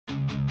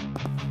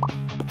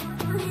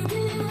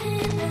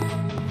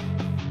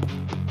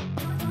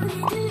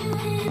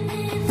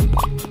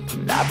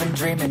I've been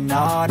dreaming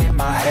on in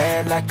my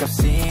head like I've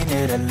seen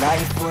it. A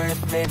life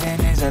worth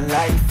living is a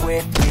life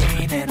with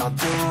meaning. I'll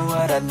do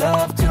what I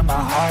love till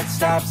my heart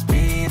stops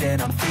beating.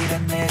 I'm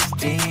feeding this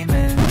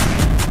demon.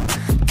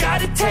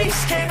 Got a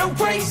taste, can't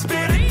erase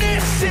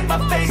bitterness in my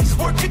face.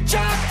 Work a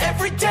job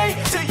every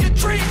day till your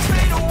dreams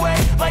fade away.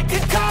 Like a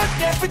card,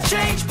 never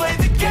change. Play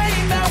the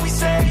game that we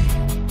say.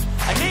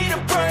 I need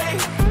a break.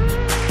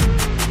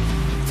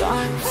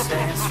 I'm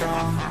staying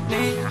strong,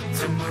 need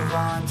to move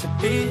on to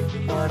be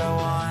what I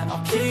want.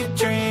 I'll keep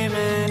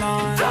dreaming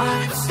on.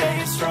 I'm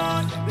staying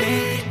strong,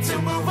 need to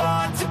move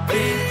on to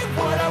be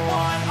what I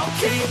want. I'll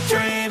keep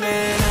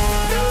dreaming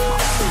on.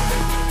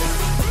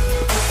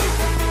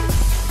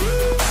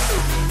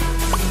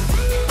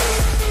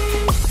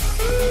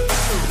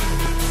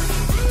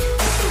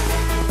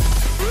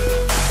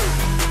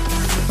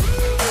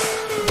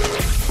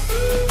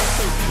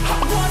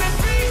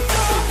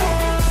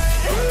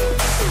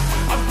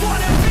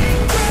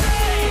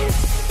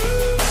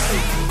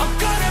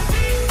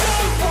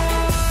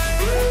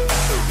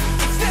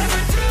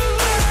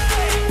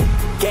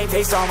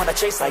 Face on when I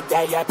chase like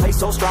that. Yeah, I play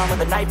so strong with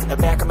a knife in the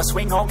back. I'ma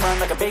swing home run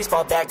like a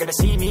baseball bat. Gonna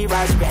see me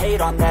rise, you can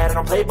hate on that. I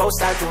don't play both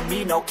sides, doing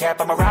me no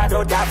cap. I'ma ride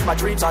or die for my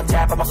dreams on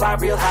tap. I'ma fly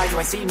real high, you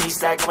ain't see me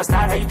slack. No, it's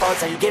not how you fall,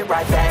 it's how you get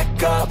right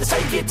back up. That's how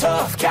you get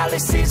tough.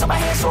 Calluses on my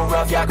hands so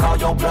rough, yeah, I call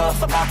your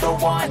bluff. I'm not the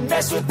one,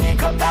 mess with me and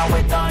come down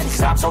with none.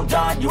 Cause I'm so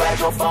done, you had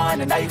your fun.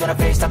 And now you're gonna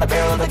face down the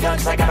barrel of the gun.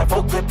 Cause I got a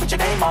full clip, put your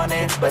name on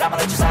it. But I'ma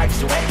let you slide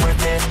cause you ain't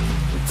worth it.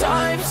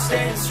 I'm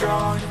staying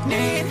strong,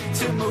 need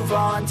to move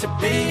on to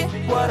be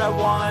what I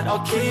want.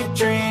 I'll keep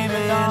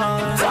dreaming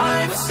on.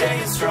 I'm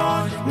staying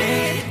strong,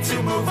 need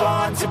to move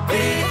on to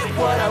be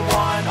what I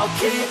want. I'll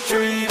keep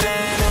dreaming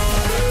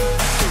on.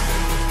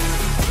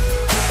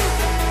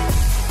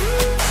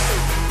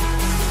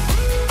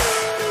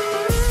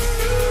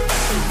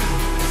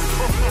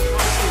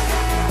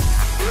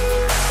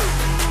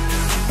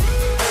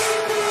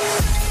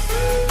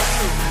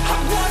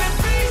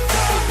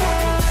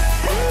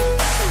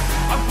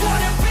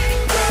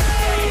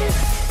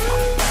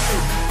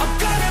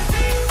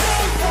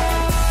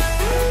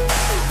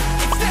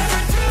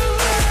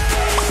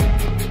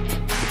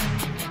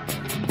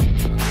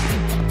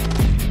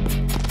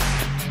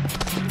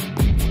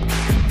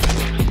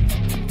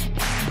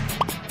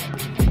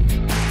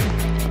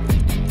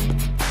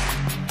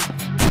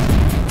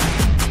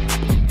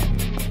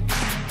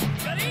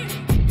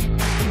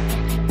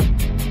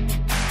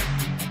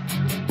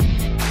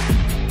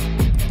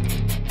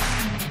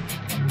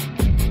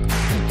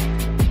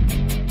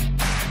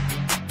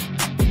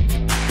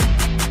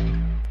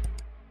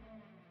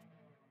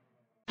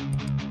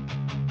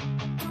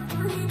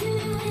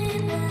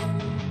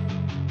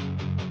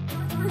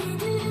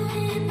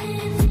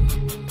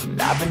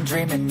 I've been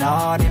dreaming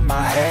on in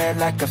my head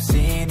like I've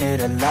seen it.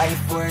 A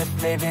life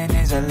worth living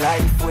is a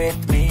life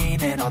with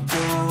meaning. I'll do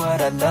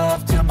what I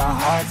love till my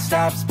heart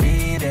stops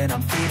beating.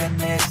 I'm feeding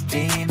this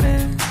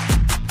demon.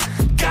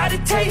 Got a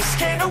taste,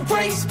 can't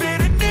erase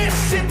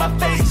bitterness in my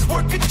face.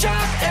 Work a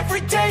job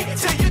every day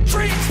till your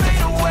dreams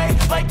fade away.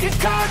 Like a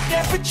card,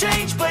 never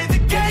change. Play the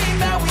game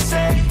that we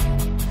say.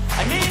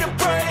 I need a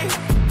break.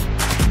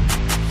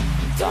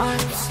 I'm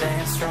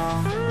staying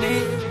strong,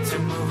 need to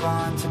move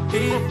on to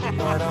be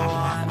what I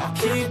want. I'll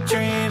keep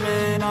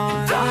dreaming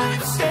on.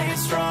 I'm staying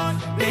strong,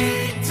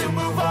 need to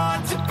move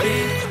on to be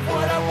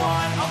what I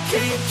want. I'll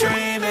keep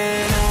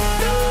dreaming on.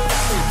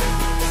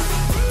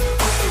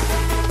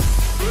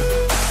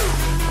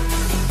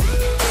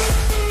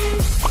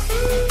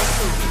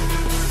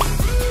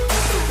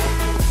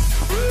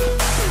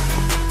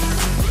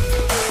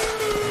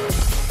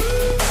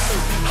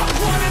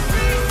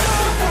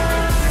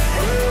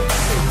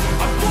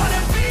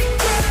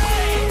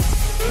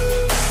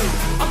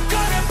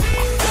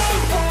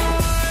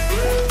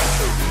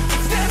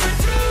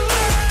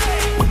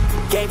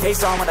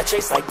 Face on when I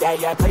chase like that.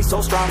 Yeah, I play so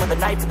strong with a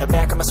knife in the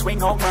back. I'ma swing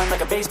home run like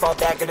a baseball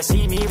bat. Gonna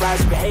see me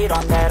rise, you can hate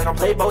on that. I don't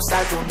play both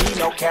sides, doing me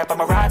no cap.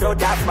 I'ma ride or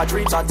die for my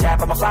dreams on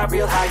tap. I'ma fly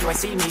real high, you ain't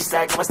see me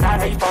slack. No, it's not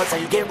how you fall, it's how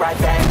you get right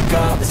back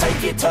up. That's how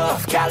you get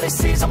tough.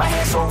 Calluses on my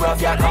hands so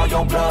rough, yeah, I call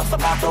your bluff. I'm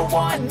not the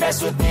one,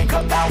 mess with me and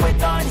come down with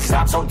none. Cause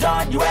I'm so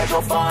done, you had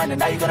your fun. And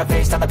now you're gonna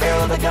face down the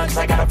barrel of the gun. Cause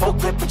I got a full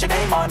clip, put your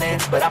name on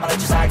it. But I'ma let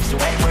you slide cause you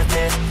ain't worth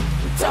it.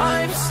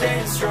 I'm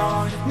staying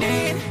strong,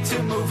 need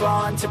to move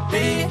on to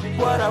be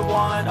what I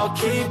want. I'll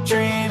keep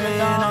dreaming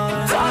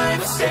on.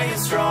 I'm staying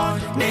strong,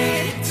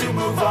 need to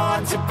move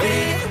on to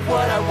be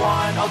what I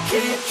want. I'll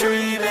keep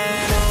dreaming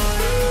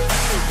on.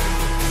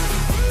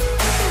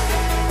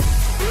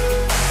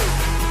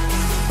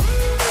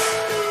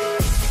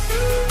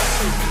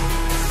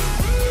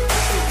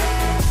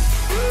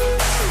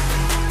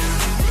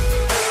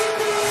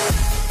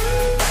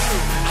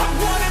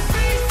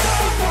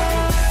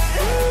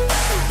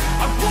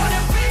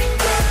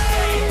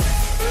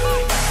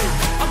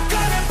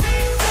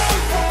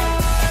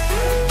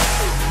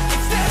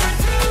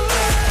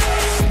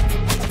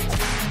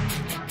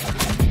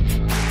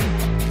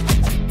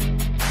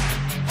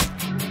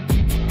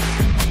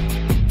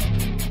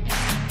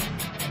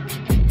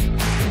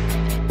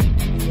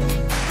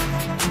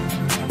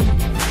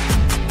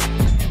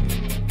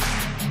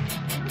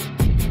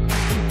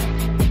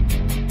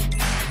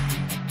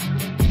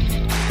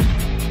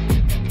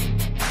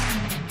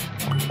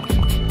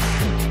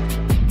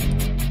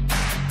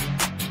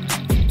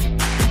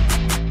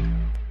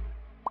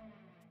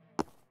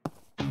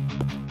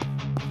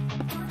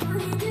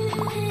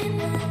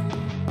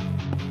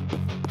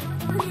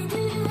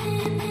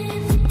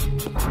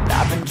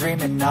 I've been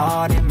dreaming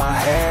on in my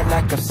head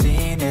like I've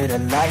seen it. A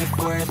life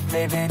worth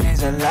living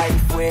is a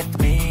life with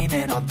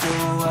meaning. I'll do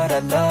what I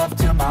love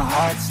till my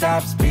heart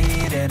stops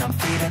beating. I'm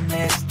feeding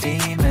this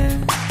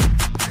demon.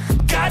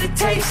 Got a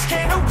taste,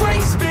 can't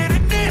erase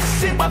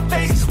bitterness in my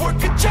face.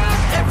 Work a job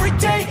every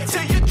day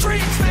till your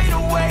dreams fade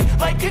away.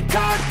 Like a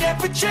card,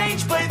 never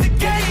change, play the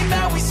game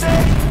that we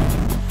say.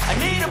 I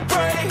need a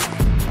break.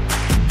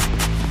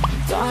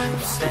 I'm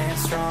staying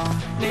strong,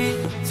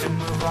 need to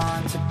move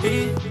on to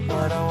be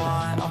what I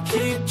want. I'll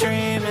keep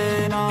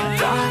dreaming on.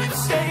 I'm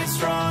staying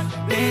strong,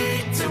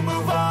 need to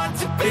move on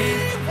to be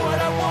what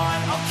I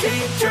want. I'll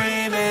keep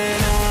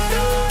dreaming on.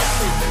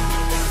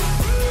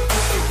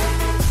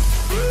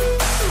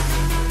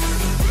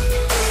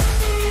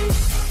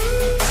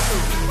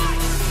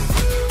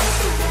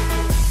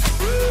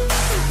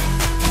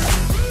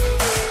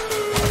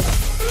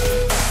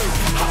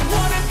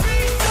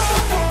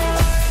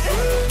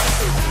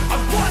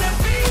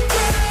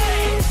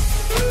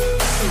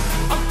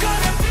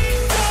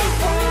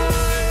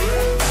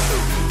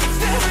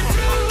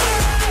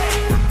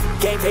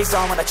 Face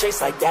on when I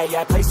chase like that. Yeah,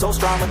 I play so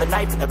strong with a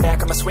knife in the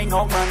back. I'ma swing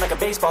home run like a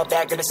baseball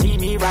bat. Gonna see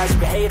me rise, you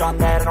can hate on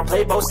that. I don't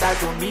play both sides,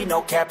 doing me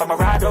no cap. I'ma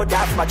ride or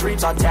die for my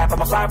dreams on tap.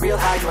 I'ma fly real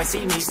high, you ain't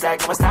see me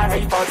slack. No, it's not how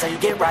you fall, it's how you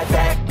get right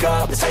back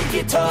up. That's how you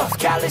get tough.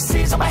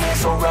 Calluses on my hands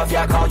so rough,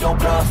 yeah, I call your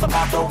bluff. I'm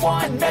not the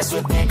one, mess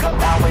with me, come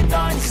down with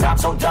none. Cause I'm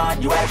so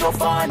done, you had your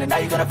fun. And now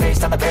you're gonna face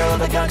down the barrel of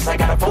the gun. Cause I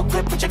got a full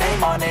clip, put your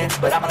name on it.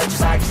 But I'ma let you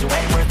slide cause you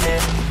ain't worth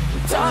it.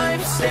 I'm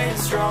staying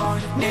strong,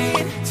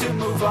 need to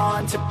move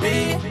on to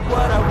be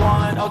what I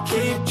want. I'll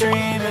keep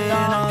dreaming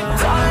on.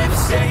 I'm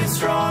staying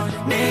strong,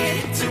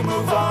 need to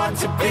move on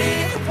to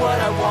be what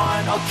I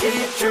want. I'll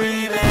keep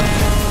dreaming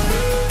on.